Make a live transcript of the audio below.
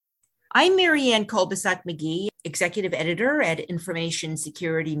I'm Marianne Kolbasuk McGee, Executive Editor at Information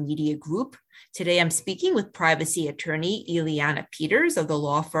Security Media Group. Today I'm speaking with privacy attorney Ileana Peters of the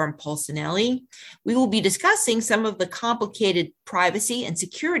law firm Polsinelli. We will be discussing some of the complicated privacy and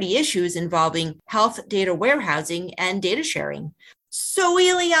security issues involving health data warehousing and data sharing. So,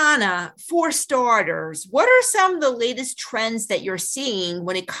 Ileana, for starters, what are some of the latest trends that you're seeing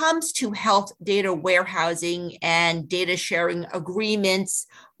when it comes to health data warehousing and data sharing agreements?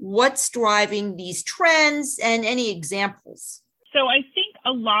 What's driving these trends and any examples? So I think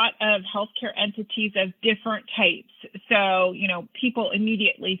a lot of healthcare entities of different types. So, people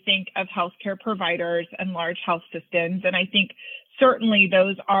immediately think of healthcare providers and large health systems. And I think certainly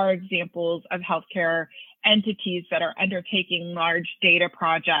those are examples of healthcare entities that are undertaking large data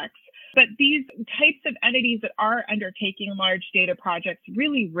projects. But these types of entities that are undertaking large data projects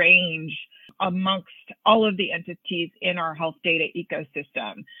really range amongst all of the entities in our health data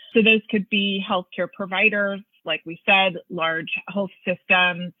ecosystem. So those could be healthcare providers, like we said, large health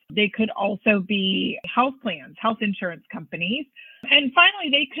systems. They could also be health plans, health insurance companies. And finally,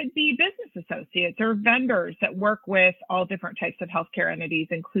 they could be business associates or vendors that work with all different types of healthcare entities,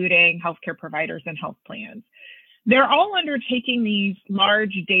 including healthcare providers and health plans. They're all undertaking these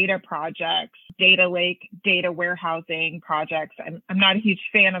large data projects, data lake, data warehousing projects. I'm not a huge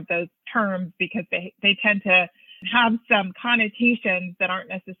fan of those terms because they tend to have some connotations that aren't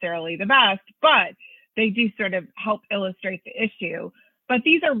necessarily the best, but they do sort of help illustrate the issue. But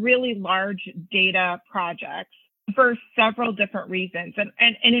these are really large data projects for several different reasons,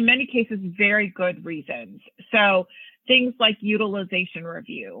 and in many cases, very good reasons. So things like utilization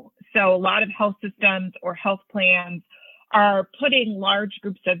review. So a lot of health systems or health plans are putting large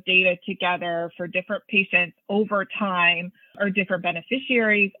groups of data together for different patients over time or different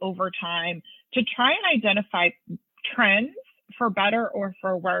beneficiaries over time to try and identify trends for better or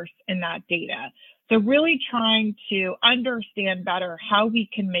for worse in that data. So really trying to understand better how we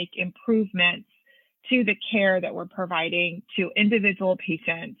can make improvements to the care that we're providing to individual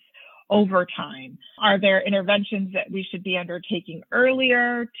patients over time. Are there interventions that we should be undertaking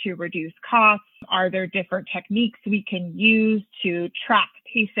earlier to reduce costs? Are there different techniques we can use to track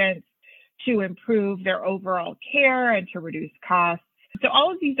patients to improve their overall care and to reduce costs? So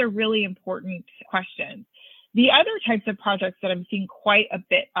all of these are really important questions. The other types of projects that I'm seeing quite a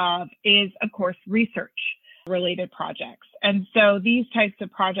bit of is, of course, research-related projects. And so these types of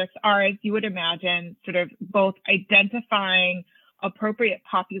projects are, as you would imagine, sort of both identifying appropriate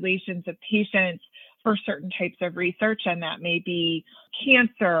populations of patients for certain types of research, and that may be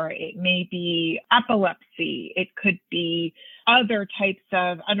cancer, it may be epilepsy, it could be other types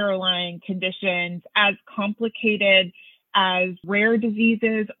of underlying conditions as complicated as rare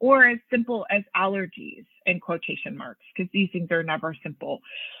diseases or as simple as allergies, in quotation marks, because these things are never simple.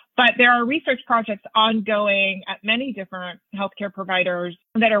 But there are research projects ongoing at many different healthcare providers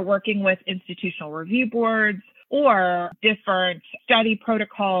that are working with institutional review boards or different study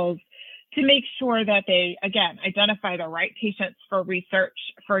protocols to make sure that they, again, identify the right patients for research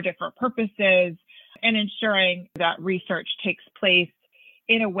for different purposes and ensuring that research takes place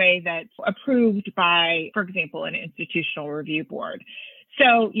in a way that's approved by, for example, an institutional review board.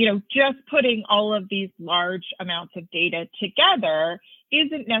 So, just putting all of these large amounts of data together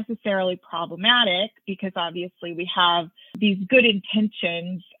isn't necessarily problematic because obviously we have these good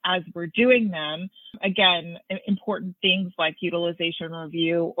intentions as we're doing them. Again, important things like utilization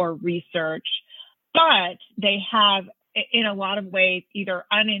review or research, but they have, in a lot of ways, either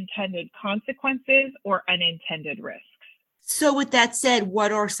unintended consequences or unintended risks. So with that said,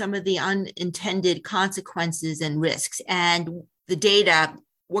 what are some of the unintended consequences and risks? And the data,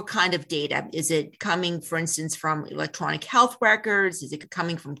 what kind of data? Is it coming, for instance, from electronic health records? Is it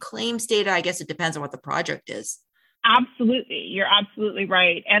coming from claims data? I guess it depends on what the project is. Absolutely. You're absolutely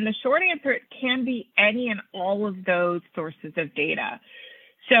right. And the short answer, it can be any and all of those sources of data.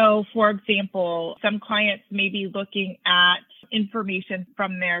 So, for example, some clients may be looking at information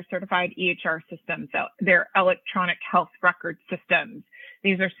from their certified EHR systems, so their electronic health record systems.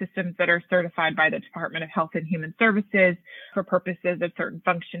 These are systems that are certified by the Department of Health and Human Services for purposes of certain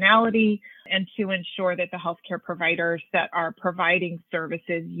functionality and to ensure that the healthcare providers that are providing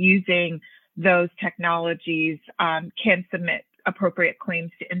services using those technologies can submit appropriate claims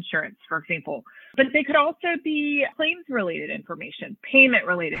to insurance, for example. But they could also be claims-related information,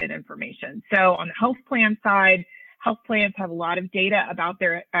 payment-related information. So on the health plan side, health plans have a lot of data about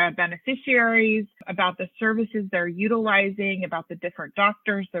their beneficiaries, about the services they're utilizing, about the different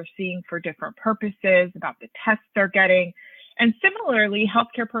doctors they're seeing for different purposes, about the tests they're getting. And similarly,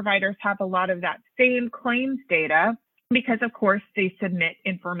 healthcare providers have a lot of that same claims data because, of course, they submit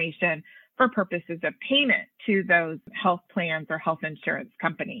information for purposes of payment to those health plans or health insurance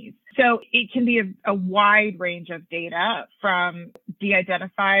companies. So it can be a wide range of data, from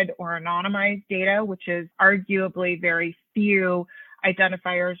de-identified or anonymized data, which is arguably very few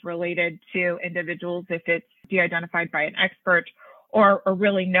identifiers related to individuals if it's de-identified by an expert, or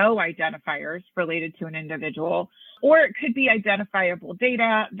really no identifiers related to an individual. Or it could be identifiable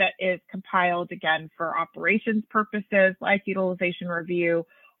data that is compiled, again, for operations purposes like utilization review,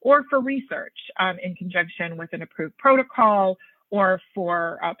 or for research in conjunction with an approved protocol, or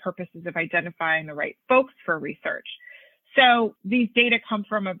for purposes of identifying the right folks for research. So these data come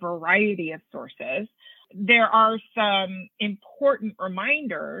from a variety of sources. There are some important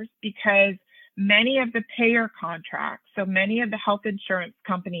reminders because many of the payer contracts, so many of the health insurance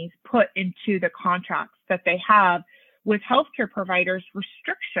companies put into the contracts that they have with healthcare providers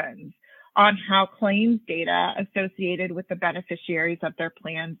restrictions on how claims data associated with the beneficiaries of their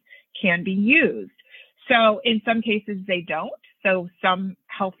plans can be used. So in some cases, they don't. So some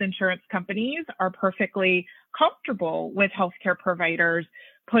health insurance companies are perfectly comfortable with healthcare providers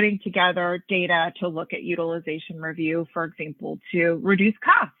putting together data to look at utilization review, for example, to reduce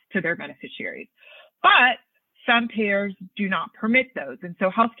costs to their beneficiaries. But some payers do not permit those. And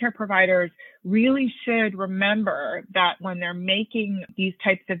so healthcare providers really should remember that when they're making these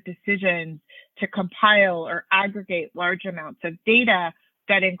types of decisions to compile or aggregate large amounts of data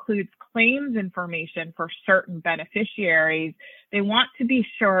that includes claims information for certain beneficiaries, they want to be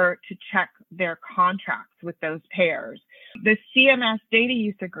sure to check their contracts with those payers. The CMS data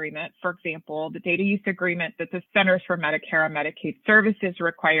use agreement, for example, the data use agreement that the Centers for Medicare and Medicaid Services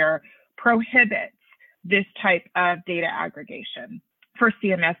require, prohibits this type of data aggregation for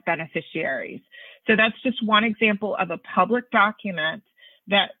CMS beneficiaries. So that's just one example of a public document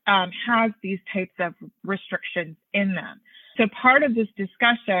that has these types of restrictions in them. So part of this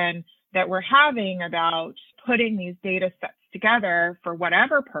discussion that we're having about putting these data sets together for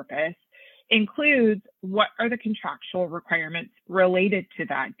whatever purpose includes what are the contractual requirements related to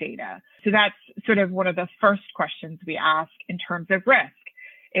that data. So that's sort of one of the first questions we ask in terms of risk.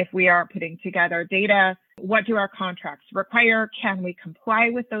 If we are putting together data, what do our contracts require? Can we comply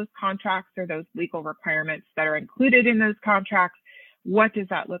with those contracts or those legal requirements that are included in those contracts? What does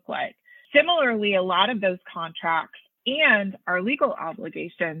that look like? Similarly, a lot of those contracts and our legal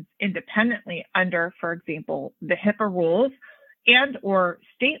obligations independently under, for example, the HIPAA rules and or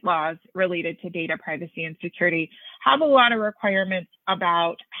state laws related to data privacy and security have a lot of requirements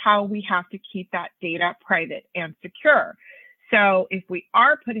about how we have to keep that data private and secure. So if we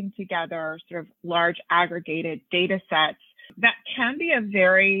are putting together sort of large aggregated data sets, that can be a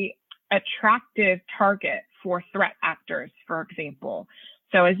very attractive target for threat actors, for example.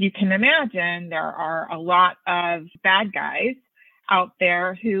 So as you can imagine, there are a lot of bad guys out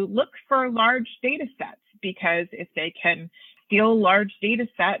there who look for large data sets because if they can steal large data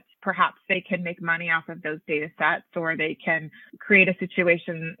sets, perhaps they can make money off of those data sets, or they can create a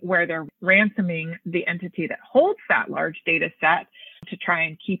situation where they're ransoming the entity that holds that large data set to try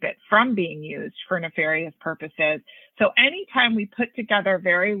and keep it from being used for nefarious purposes. So anytime we put together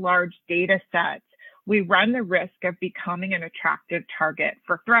very large data sets, we run the risk of becoming an attractive target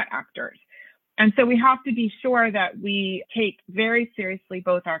for threat actors. And so we have to be sure that we take very seriously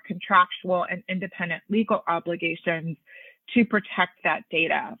both our contractual and independent legal obligations to protect that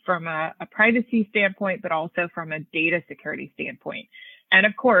data from a privacy standpoint, but also from a data security standpoint. And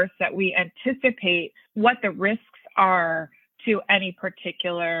of course, that we anticipate what the risks are to any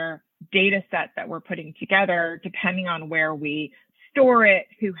particular data set that we're putting together, depending on where we store it,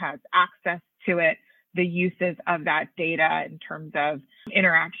 who has access to it, the uses of that data in terms of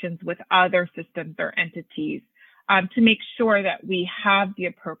interactions with other systems or entities, to make sure that we have the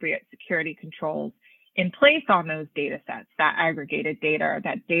appropriate security controls in place on those data sets, that aggregated data, or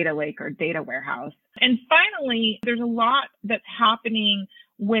that data lake or data warehouse. And finally, there's a lot that's happening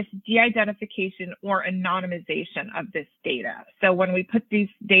with de-identification or anonymization of this data. So when we put these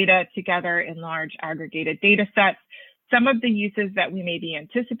data together in large aggregated data sets, some of the uses that we may be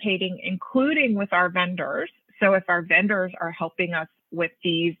anticipating, including with our vendors. So if our vendors are helping us with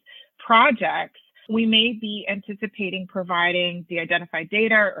these projects, we may be anticipating providing de-identified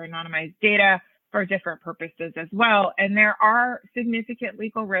data or anonymized data for different purposes as well. And there are significant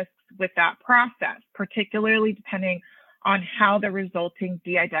legal risks with that process, particularly depending on how the resulting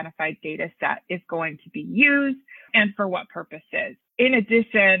de-identified data set is going to be used and for what purposes. In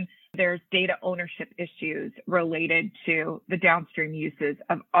addition, there's data ownership issues related to the downstream uses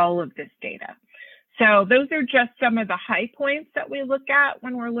of all of this data. So those are just some of the high points that we look at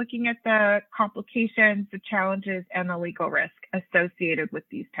when we're looking at the complications, the challenges, and the legal risk associated with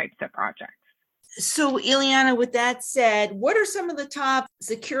these types of projects. So, Ileana, with that said, what are some of the top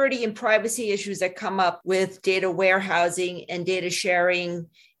security and privacy issues that come up with data warehousing and data sharing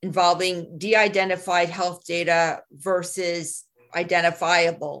involving de-identified health data versus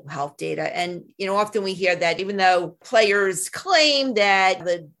identifiable health data? And, often we hear that even though players claim that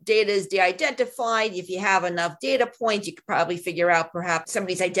the data is de-identified, if you have enough data points, you could probably figure out perhaps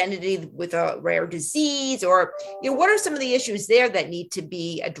somebody's identity with a rare disease, or, what are some of the issues there that need to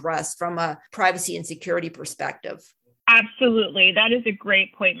be addressed from a privacy and security perspective? Absolutely. That is a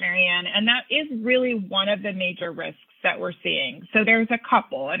great point, Marianne. And that is really one of the major risks that we're seeing. So there's a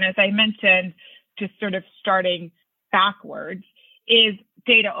couple. And as I mentioned, just sort of starting backwards, is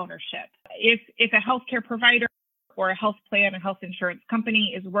data ownership. If a healthcare provider or a health plan, a health insurance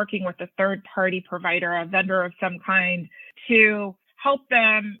company is working with a third-party provider, a vendor of some kind, to help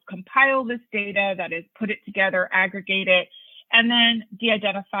them compile this data, that is, put it together, aggregate it, and then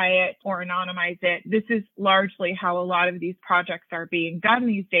de-identify it or anonymize it. This is largely how a lot of these projects are being done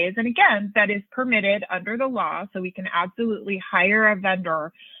these days. And again, that is permitted under the law, so we can absolutely hire a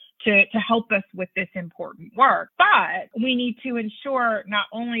vendor to help us with this important work. But we need to ensure not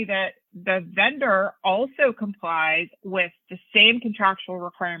only that the vendor also complies with the same contractual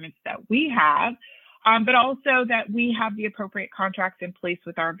requirements that we have, but also that we have the appropriate contracts in place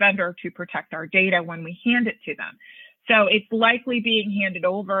with our vendor to protect our data when we hand it to them. So it's likely being handed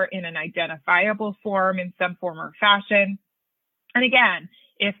over in an identifiable form in some form or fashion. And again,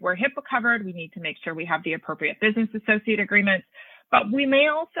 if we're HIPAA covered, we need to make sure we have the appropriate business associate agreements. But we may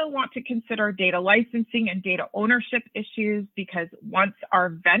also want to consider data licensing and data ownership issues, because once our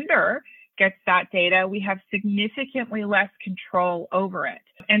vendor gets that data, we have significantly less control over it.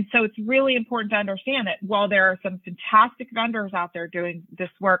 And so it's really important to understand that while there are some fantastic vendors out there doing this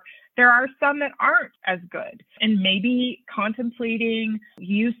work, there are some that aren't as good, and maybe contemplating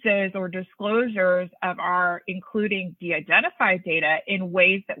uses or disclosures of our including de-identified data in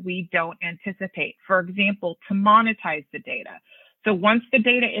ways that we don't anticipate. For example, to monetize the data. So once the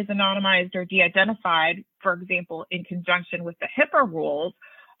data is anonymized or de-identified, for example, in conjunction with the HIPAA rules,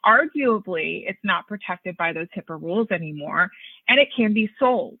 arguably it's not protected by those HIPAA rules anymore, and it can be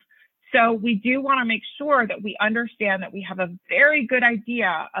sold. So we do want to make sure that we understand that we have a very good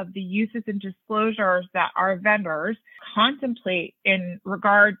idea of the uses and disclosures that our vendors contemplate in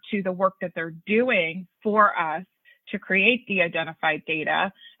regard to the work that they're doing for us to create de-identified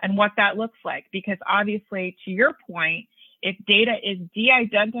data and what that looks like. Because obviously, to your point, if data is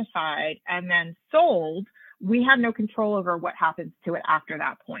de-identified and then sold, we have no control over what happens to it after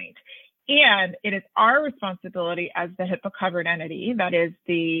that point. And it is our responsibility as the HIPAA covered entity, that is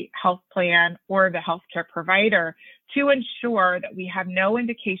the health plan or the healthcare provider, to ensure that we have no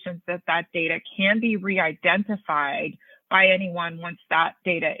indications that that data can be re-identified by anyone once that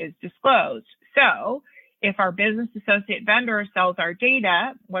data is disclosed. So if our business associate vendor sells our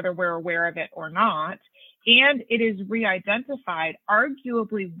data, whether we're aware of it or not, and it is re-identified,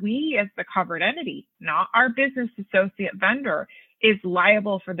 arguably we as the covered entity, not our business associate vendor, is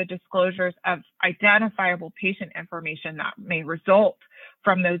liable for the disclosures of identifiable patient information that may result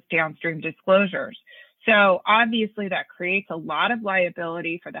from those downstream disclosures. So obviously that creates a lot of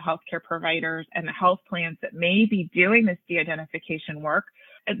liability for the healthcare providers and the health plans that may be doing this de-identification work,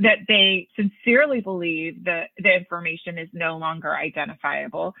 that they sincerely believe that the information is no longer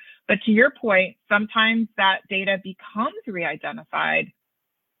identifiable. But to your point, sometimes that data becomes re-identified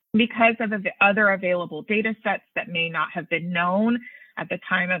because of the other available data sets that may not have been known at the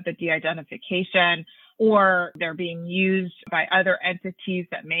time of the de-identification, or they're being used by other entities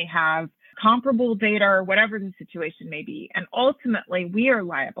that may have comparable data, or whatever the situation may be. And ultimately, we are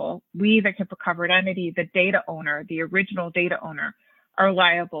liable. We, the HIPAA covered entity, the data owner, the original data owner, are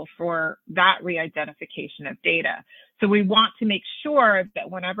liable for that re-identification of data. So we want to make sure that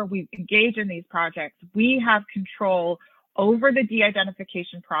whenever we engage in these projects, we have control over the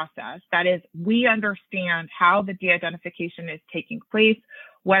de-identification process. That is, we understand how the de-identification is taking place,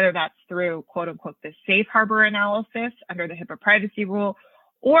 whether that's through, quote unquote, the safe harbor analysis under the HIPAA privacy rule,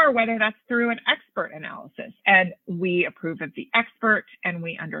 or whether that's through an expert analysis. And we approve of the expert, and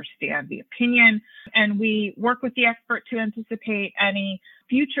we understand the opinion, and we work with the expert to anticipate any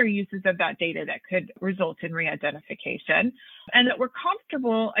future uses of that data that could result in re-identification, and that we're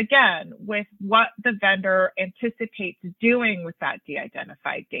comfortable, again, with what the vendor anticipates doing with that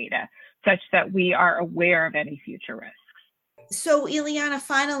de-identified data, such that we are aware of any future risks. So, Ileana,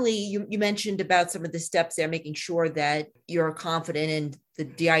 finally, you mentioned about some of the steps there, making sure that you're confident in the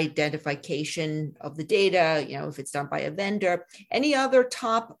de-identification of the data, if it's done by a vendor. Any other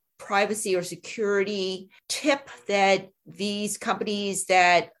top privacy or security tip that these companies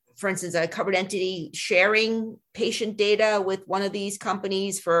that, for instance, a covered entity sharing patient data with one of these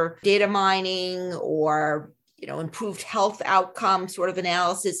companies for data mining or improved health outcome sort of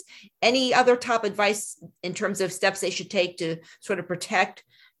analysis, any other top advice in terms of steps they should take to sort of protect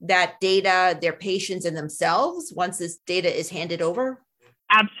that data, their patients and themselves once this data is handed over?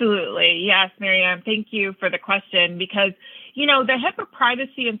 Absolutely. Yes, Miriam. Thank you for the question because, the HIPAA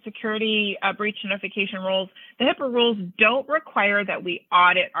privacy and security breach notification rules, the HIPAA rules don't require that we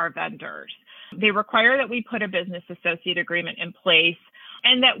audit our vendors. They require that we put a business associate agreement in place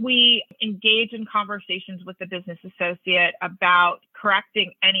and that we engage in conversations with the business associate about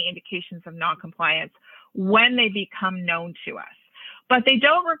correcting any indications of noncompliance when they become known to us. But the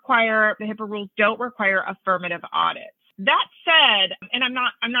HIPAA rules don't require affirmative audits. That said, and I'm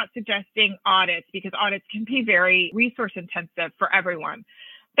not suggesting audits because audits can be very resource intensive for everyone.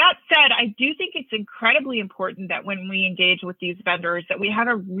 That said, I do think it's incredibly important that when we engage with these vendors, that we have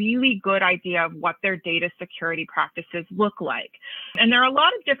a really good idea of what their data security practices look like. And there are a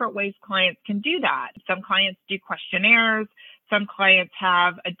lot of different ways clients can do that. Some clients do questionnaires. Some clients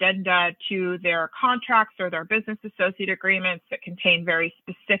have addenda to their contracts or their business associate agreements that contain very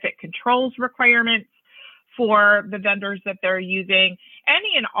specific controls requirements for the vendors that they're using.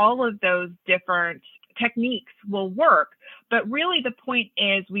 Any and all of those different techniques will work. But really the point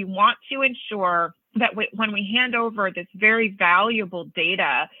is we want to ensure that when we hand over this very valuable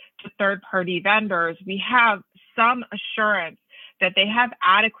data to third-party vendors, we have some assurance that they have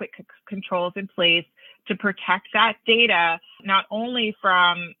adequate controls in place to protect that data, not only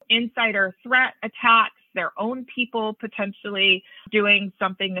from insider threat attacks, their own people potentially doing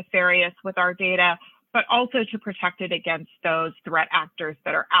something nefarious with our data, but also to protect it against those threat actors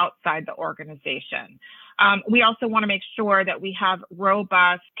that are outside the organization. We also want to make sure that we have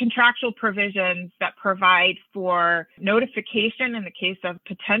robust contractual provisions that provide for notification in the case of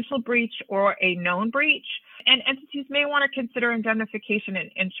potential breach or a known breach. And entities may want to consider indemnification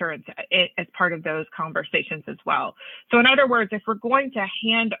and insurance as part of those conversations as well. So in other words, if we're going to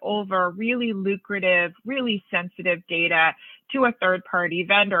hand over really lucrative, really sensitive data to a third-party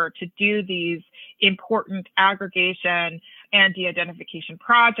vendor to do these important aggregation and de-identification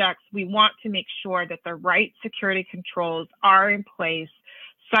projects, we want to make sure that the right security controls are in place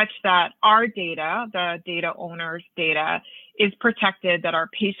such that our data, the data owner's data, is protected, that our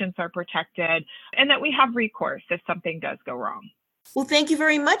patients are protected, and that we have recourse if something does go wrong. Well, thank you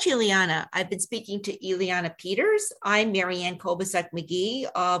very much, Ileana. I've been speaking to Ileana Peters. I'm Marianne Kolbasuk-McGee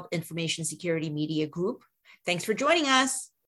of Information Security Media Group. Thanks for joining us.